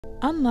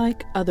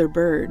Unlike other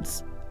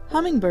birds,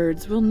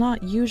 hummingbirds will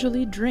not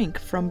usually drink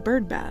from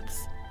bird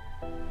baths.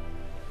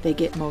 They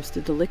get most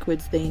of the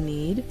liquids they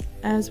need,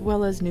 as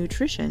well as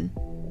nutrition,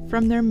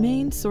 from their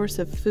main source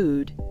of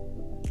food,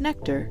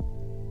 nectar.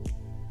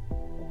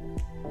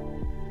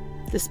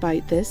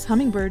 Despite this,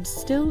 hummingbirds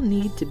still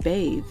need to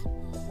bathe.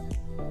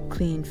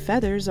 Clean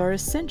feathers are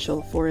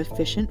essential for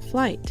efficient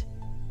flight.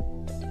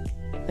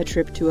 A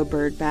trip to a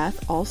bird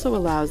bath also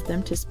allows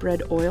them to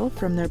spread oil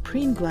from their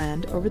preen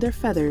gland over their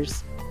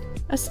feathers,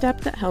 a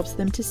step that helps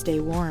them to stay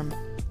warm.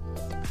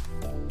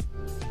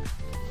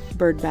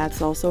 Bird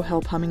baths also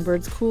help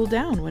hummingbirds cool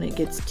down when it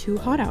gets too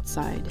hot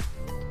outside.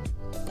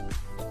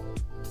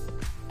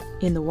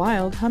 In the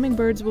wild,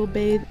 hummingbirds will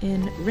bathe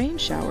in rain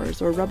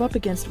showers or rub up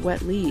against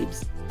wet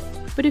leaves.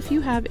 But if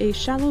you have a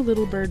shallow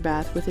little bird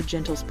bath with a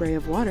gentle spray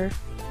of water,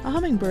 a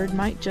hummingbird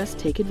might just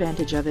take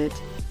advantage of it.